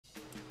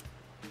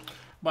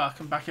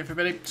Welcome back,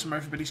 everybody. Some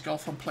Everybody's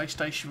Golf on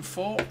PlayStation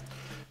 4.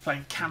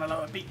 Playing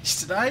Kanaloa Beach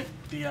today,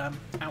 the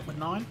Outward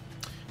 9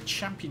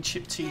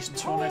 Championship Tees and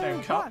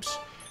Tornado Cups,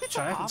 which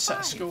I haven't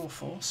set a score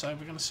for, so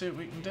we're going to see what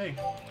we can do.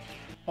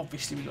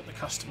 Obviously, we've got the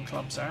custom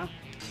clubs out,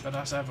 but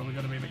as ever, we've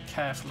got to be a bit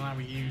careful on how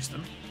we use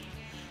them.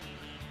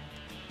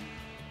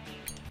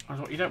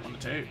 And what you don't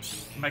want to do,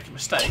 make a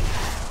mistake,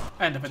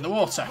 end up in the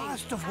water,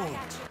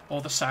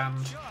 or the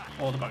sand,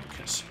 or the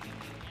bunkers.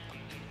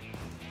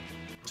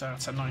 So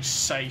it's a nice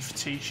safe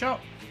tee shot.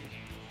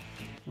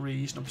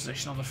 Reasonable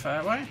position on the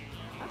fairway.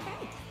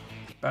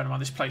 Bear in mind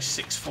this plays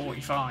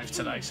 6:45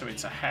 today, so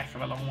it's a heck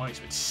of a long way,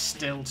 so it's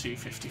still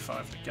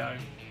 2:55 to go.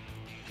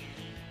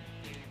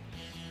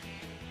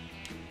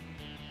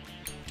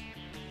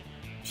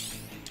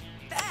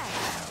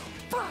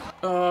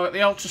 Oh,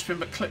 the ultra spin,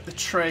 but clip the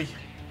tree.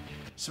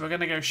 So we're going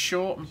to go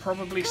short and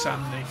probably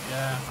sandy.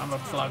 Yeah, I'm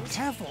unplugged.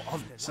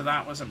 So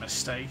that was a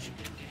mistake.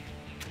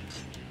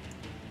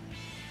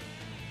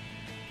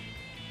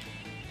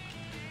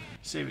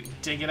 See if we can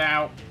dig it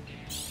out.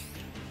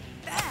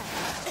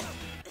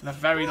 And have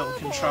very little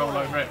control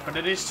over it, but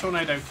it is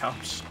Tornado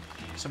Cups,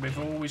 so we've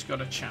always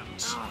got a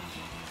chance.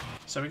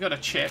 So we've got a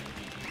chip.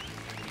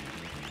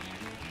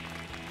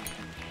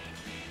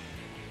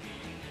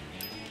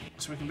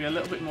 So we can be a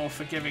little bit more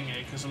forgiving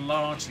here, because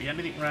largely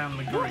anything around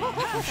the green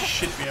we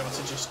should be able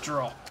to just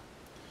drop.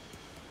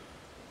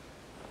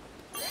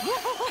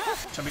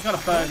 So we got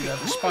a birdie there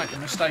despite the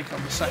mistake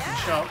on the second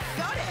shot.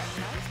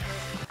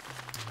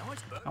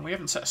 And we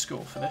haven't set a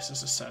score for this,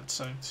 as I said,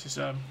 so this is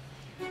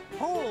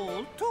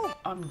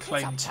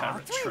unclaimed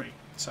territory.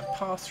 So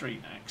par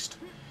 3 next.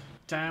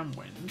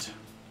 Downwind.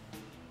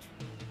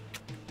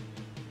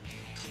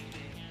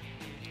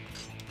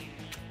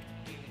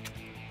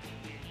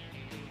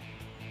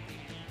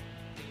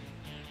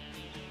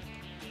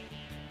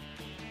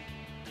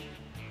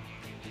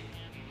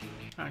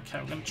 Okay,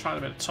 we're going to try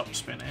a bit of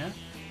topspin here.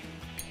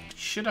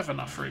 Should have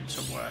enough room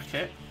to work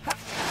it.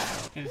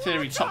 In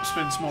theory,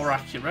 topspin's more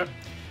accurate.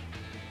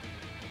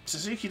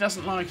 Suzuki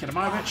doesn't like it. Am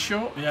I a bit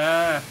short?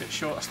 Yeah, a bit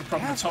short. That's the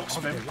problem with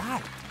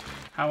topspin.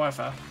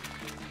 However,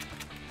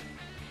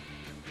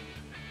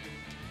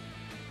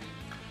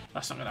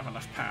 that's not going to have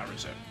enough power,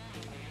 is it?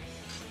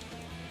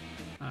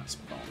 That's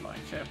not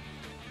like it.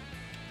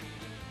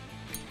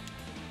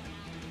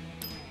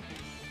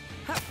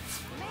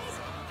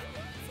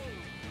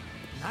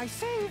 Nice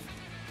save.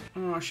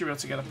 Oh, I should be able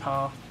to get a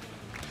par.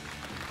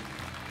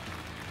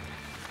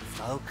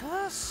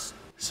 Focus.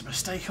 It's a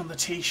mistake on the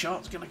tee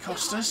shot. It's going to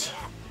cost us.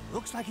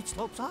 Looks like it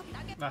slopes up.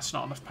 That's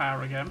not enough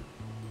power again.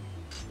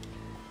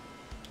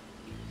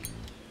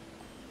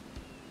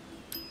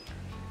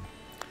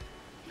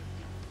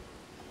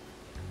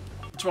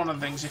 It's one of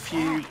the things, if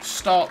you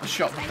start the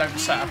shot but don't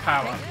set a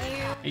power,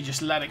 you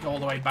just let it go all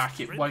the way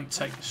back, it won't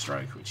take the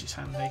stroke, which is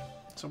handy.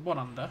 So 1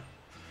 under.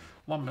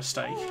 1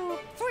 mistake.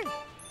 3.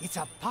 It's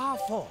a par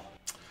 4.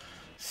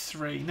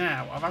 3.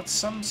 Now, I've had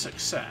some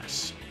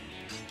success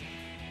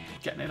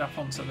getting it up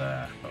onto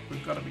there, but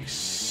we've got to be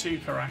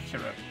super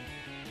accurate.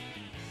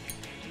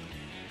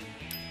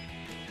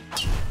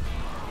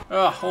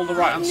 Oh, all the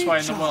right hand sway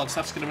in the world, so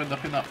that's going to end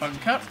up in that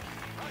bunker.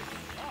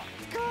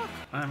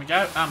 There we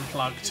go,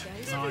 unplugged.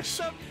 Nice.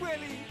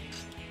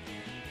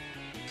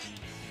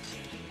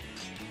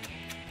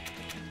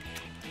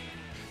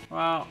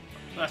 Well,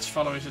 let's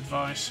follow his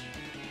advice.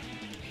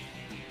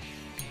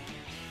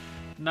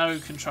 No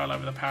control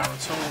over the power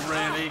at all,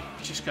 really.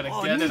 Just got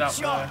to get it up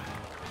there.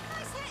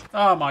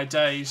 Oh, my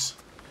days.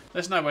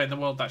 There's no way in the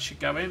world that should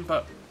go in,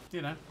 but,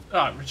 you know. Oh,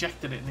 I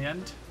rejected it in the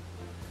end.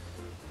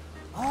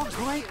 Oh,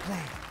 great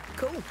play.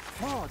 Cool.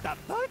 Oh, the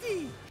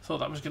birdie. Thought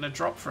that was going to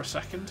drop for a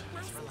second.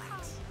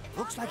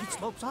 Looks like it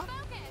slopes up.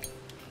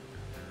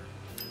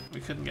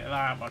 We couldn't get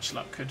that much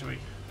luck, could we? We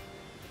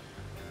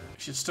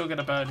should still get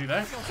a birdie, though.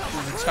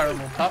 With a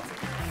terrible putt.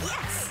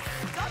 Yes,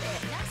 got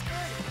it. That's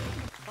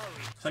good.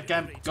 So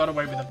again, got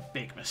away with a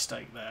big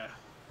mistake there.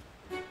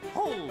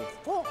 Hole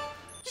 4. So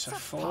It's a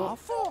 4. par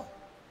 4.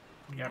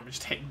 Yeah, we're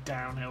just hitting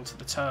downhill to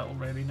the turtle,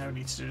 really. No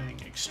need to do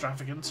anything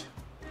extravagant.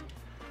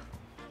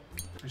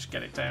 Just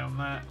get it down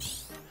there.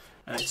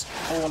 And it's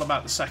all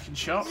about the second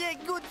shot. Yeah,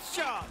 good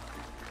shot.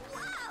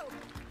 Wow.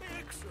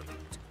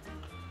 Excellent.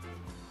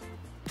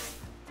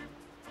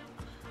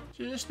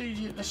 Just need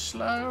you to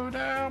slow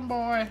down,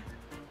 boy.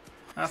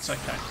 That's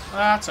okay.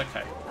 That's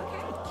okay.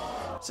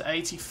 It's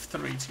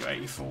 83 to go,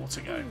 84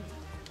 to go.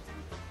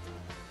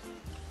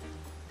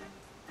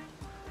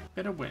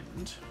 Bit of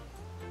wind.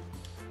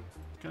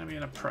 Gonna be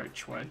an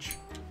approach wedge.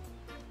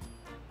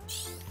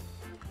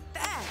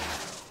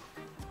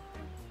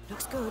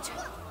 Looks good.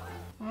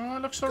 Oh,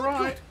 it looks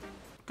alright.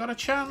 Got a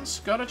chance,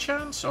 got a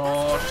chance.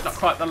 Oh, just not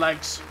quite the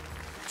legs.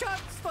 Chance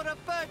for a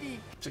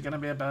birdie. Is it gonna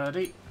be a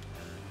birdie?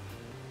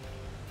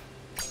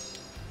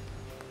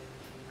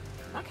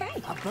 Okay.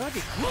 A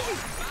birdie.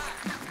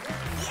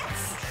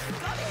 Yes,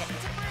 got it.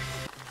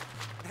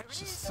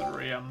 It's a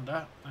 3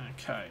 under.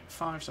 Okay,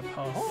 5's a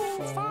par Hole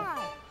 4. 5.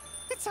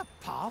 It's a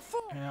par 4.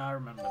 Yeah, I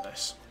remember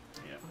this.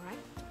 Yeah. All right.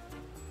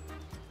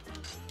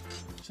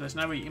 So there's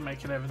no way you can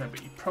make it over there,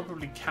 but you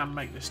probably can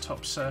make this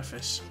top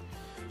surface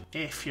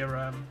if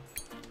you're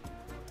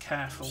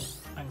careful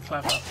and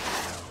clever.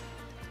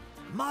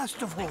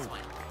 Masterful.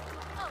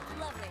 Oh,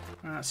 lovely.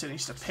 That's it,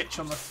 needs to pitch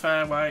on the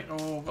fairway.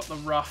 Oh, got the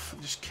rough,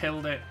 just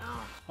killed it.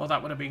 Oh,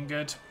 that would have been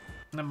good.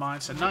 Never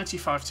mind, so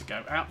 95 to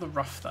go. Out the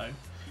rough though,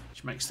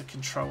 which makes the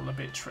control a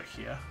bit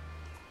trickier.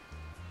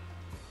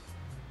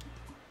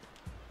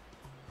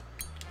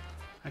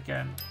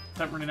 Again,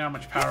 don't really know how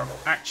much power I'm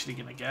actually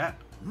going to get.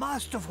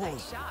 Masterful.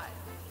 Shot.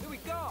 Here we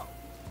go.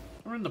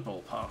 We're in the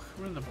ballpark.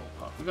 We're in the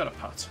ballpark. We've got a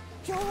putt.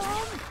 You're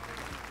on.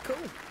 Cool.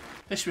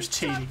 This was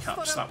teeny Shots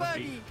cups. for That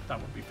the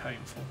would be birdie.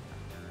 painful.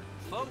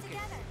 Focus.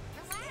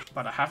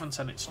 But I haven't,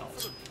 and it's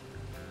not.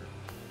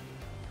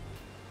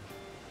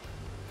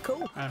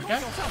 Cool. There we go.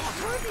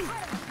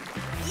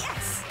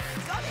 Yes.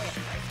 Got it.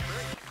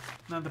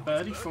 Another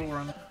birdie, 4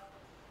 under.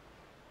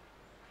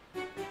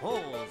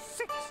 Hole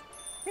 6.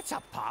 It's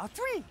a par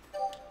 3.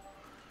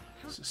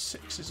 So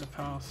 6 is a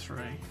par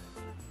 3.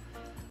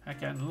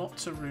 Again,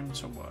 lots of room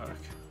to work.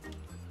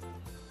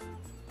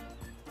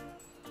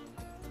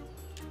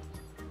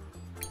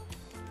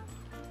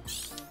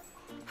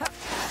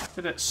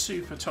 Bit of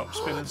super top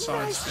spin and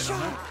side spin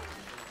on it.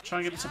 Try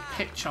and get it to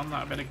pitch on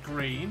that bit of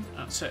green.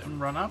 That's it,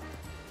 and run up.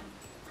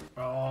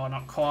 Oh,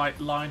 not quite.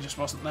 Line just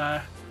wasn't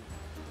there.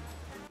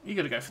 You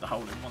got to go for the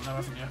hole in one though,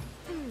 haven't you?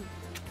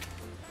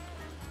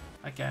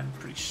 Again,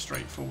 pretty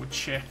straightforward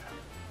chip.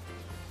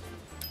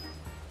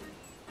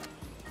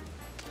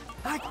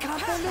 I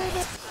can't believe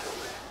it.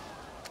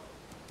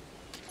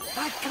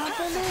 I can't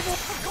believe it.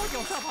 Got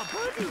yourself a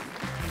birdie.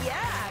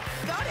 Yeah.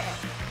 Got it.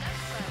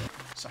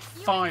 It's a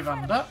 5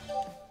 under.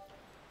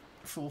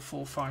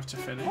 4-4-5 to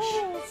finish.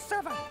 Hole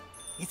 7.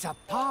 It's a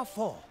par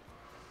 4.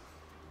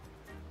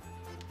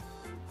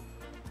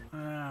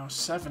 Now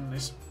 7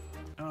 is.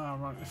 Oh,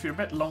 right. If you're a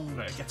bit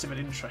longer, it gets a bit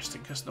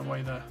interesting because of the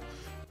way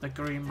the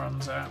green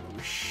runs out. But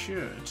we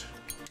should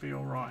be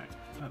all right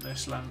at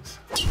this length.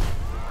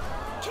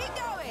 Keep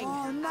going.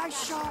 Oh,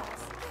 nice shot.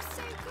 You're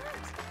so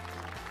good.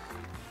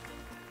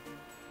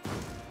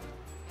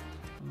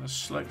 And the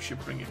slope should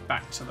bring it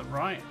back to the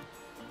right.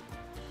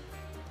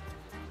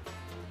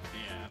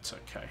 Yeah, it's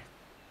okay.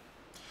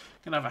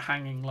 Gonna have a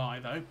hanging lie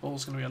though.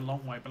 Ball's gonna be a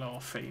long way below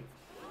our feet.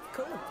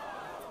 Cool.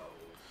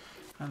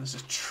 And there's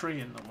a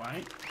tree in the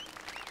way.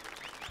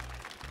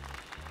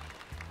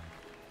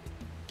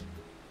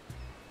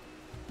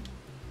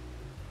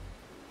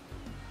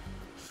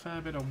 Fair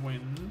bit of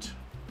wind.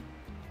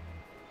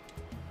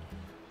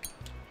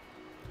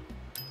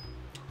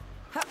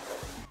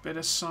 Bit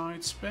of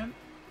side spin.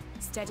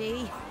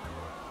 Steady.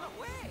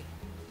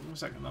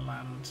 Where's that going to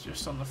land?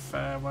 Just on the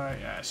fairway.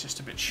 Yeah, it's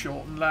just a bit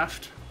short and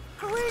left.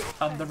 Great.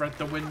 Underread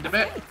the wind a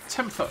bit.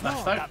 10 foot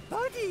left though. That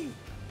birdie.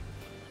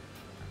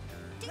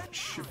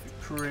 Should be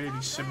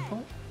pretty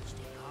simple.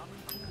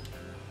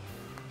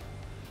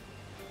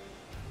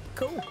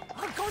 Cool.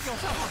 I got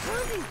yourself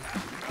a birdie.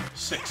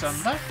 6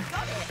 under.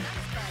 Got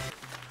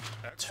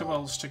it. 2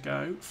 holes to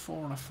go.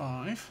 4 and a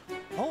 5.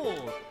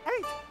 Hole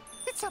 8.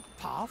 It's a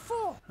par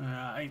 4.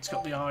 8's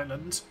got the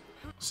island.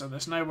 So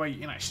there's no way you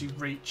can actually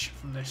reach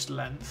from this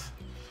length.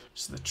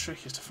 So the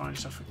trick is to find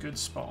yourself a good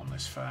spot on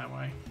this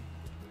fairway.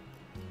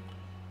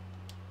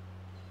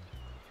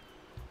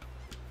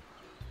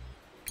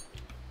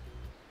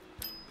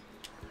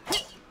 A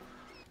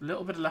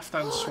little bit of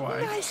left-hand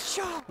sway. Nice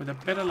shot. With a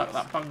bit of luck,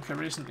 that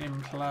bunker isn't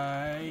in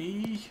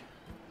play.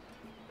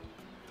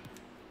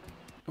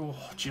 Oh,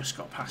 just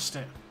got past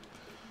it.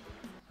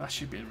 That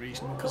should be a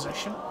reasonable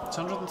position. It's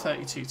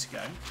 132 to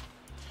go.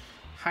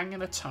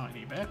 Hanging a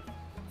tiny bit.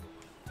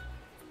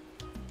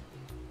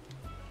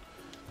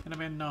 Gonna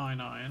be a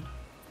 9-iron.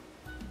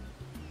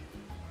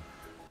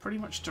 Pretty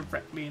much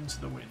directly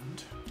into the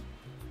wind.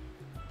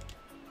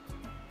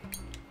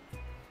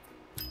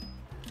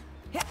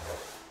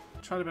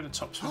 Tried a bit of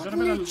topspin. Got a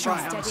bit of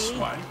right-hand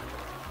sway.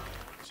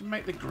 So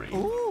make the green.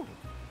 Ooh.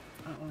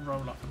 That'll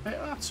roll up a bit.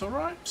 That's all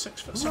right.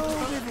 6 foot, 6 Roll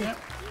foot. with it. Yep.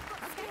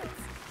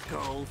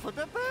 Go for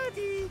the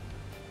birdie.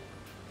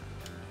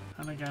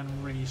 And again,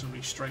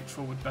 reasonably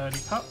straightforward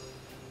birdie putt.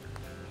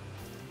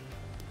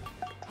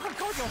 I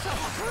got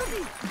yourself a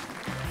birdie.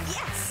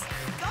 Yes.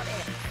 Got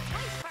it.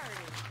 Nice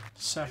birdie.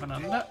 7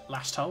 under.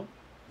 Last hole.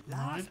 9,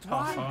 Last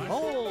par one. 5.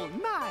 Hole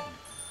 9.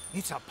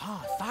 It's a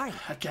par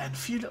 5. Again, a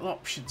few little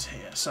options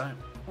here. So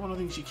one of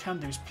the things you can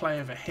do is play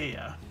over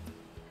here.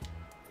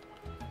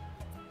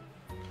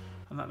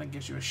 And that then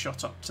gives you a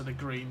shot up to the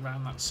green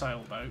round that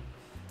sailboat.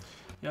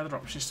 The other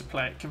option is to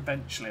play it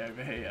conventionally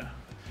over here.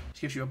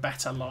 Which gives you a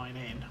better line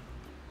in.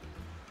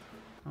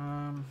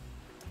 I'm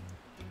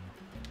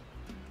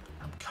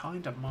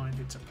kind of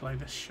minded to play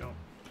this shot.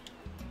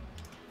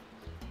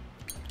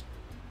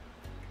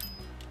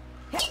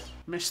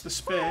 Miss the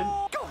spin.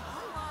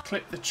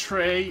 Clip the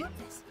tree.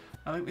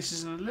 I think this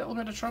is in a little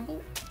bit of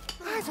trouble.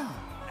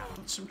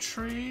 Some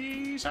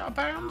trees out of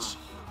bounds.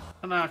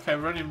 And okay,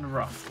 we're running in the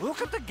rough.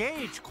 Look at the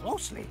gauge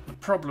closely. The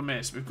problem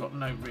is we've got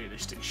no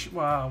realistic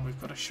well, we've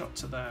got a shot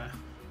to there.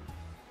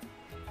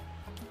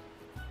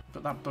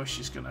 But that bush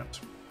is going to...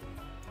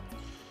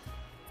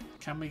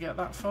 Can we get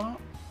that far?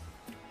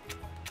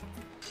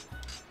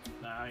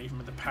 No, even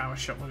with the power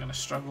shot we're going to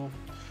struggle.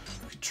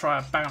 We could try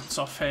a bounce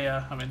off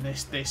here. I mean,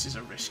 this is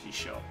a risky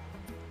shot.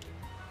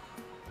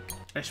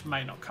 This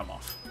may not come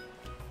off.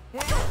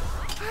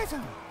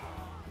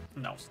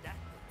 No.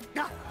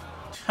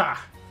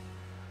 Ha!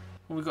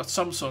 Well, we've got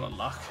some sort of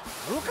luck.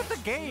 Look at the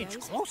gauge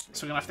close.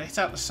 So we're going to have to hit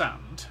out the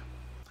sand.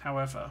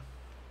 However,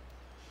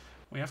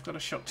 we have got a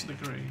shot to the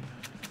green.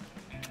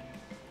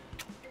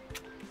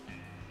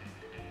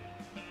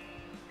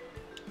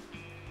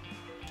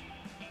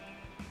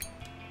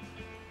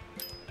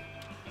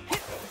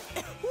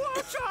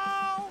 Watch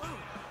out!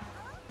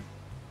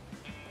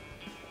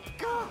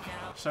 Go.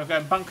 So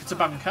going bunker to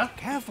bunker.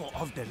 Careful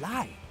of the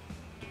line.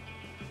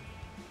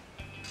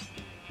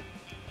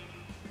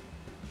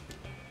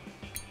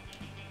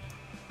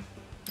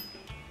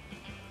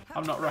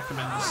 I'm not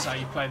recommending this is how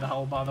you play the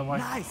hole, by the way.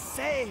 Nice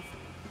save.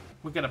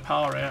 We're going to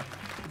par here.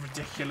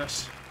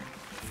 Ridiculous.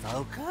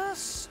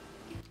 Focus.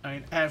 I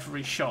mean,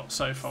 every shot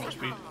so far has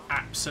been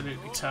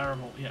absolutely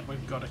terrible, yet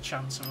we've got a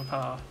chance of a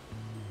par.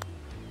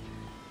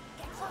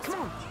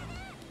 Come on.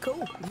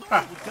 Cool.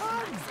 Ah,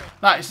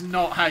 that is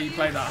not how you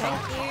play that hole.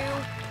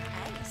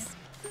 Thank you. Nice.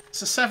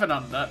 It's a 7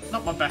 under,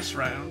 not my best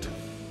round,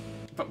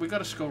 but we got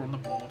a score on the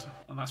board,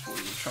 and that's what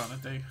we were trying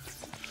to do.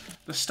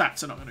 The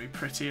stats are not going to be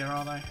pretty here,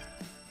 are they?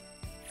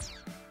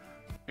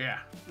 Yeah,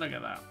 look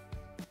at that.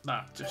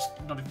 No, just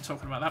not even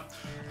talking about that.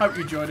 Hope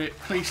you enjoyed it.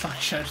 Please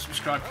like, share,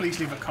 subscribe. Please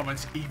leave a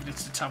comment, even if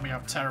it's to tell me how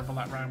terrible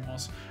that round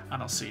was,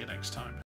 and I'll see you next time.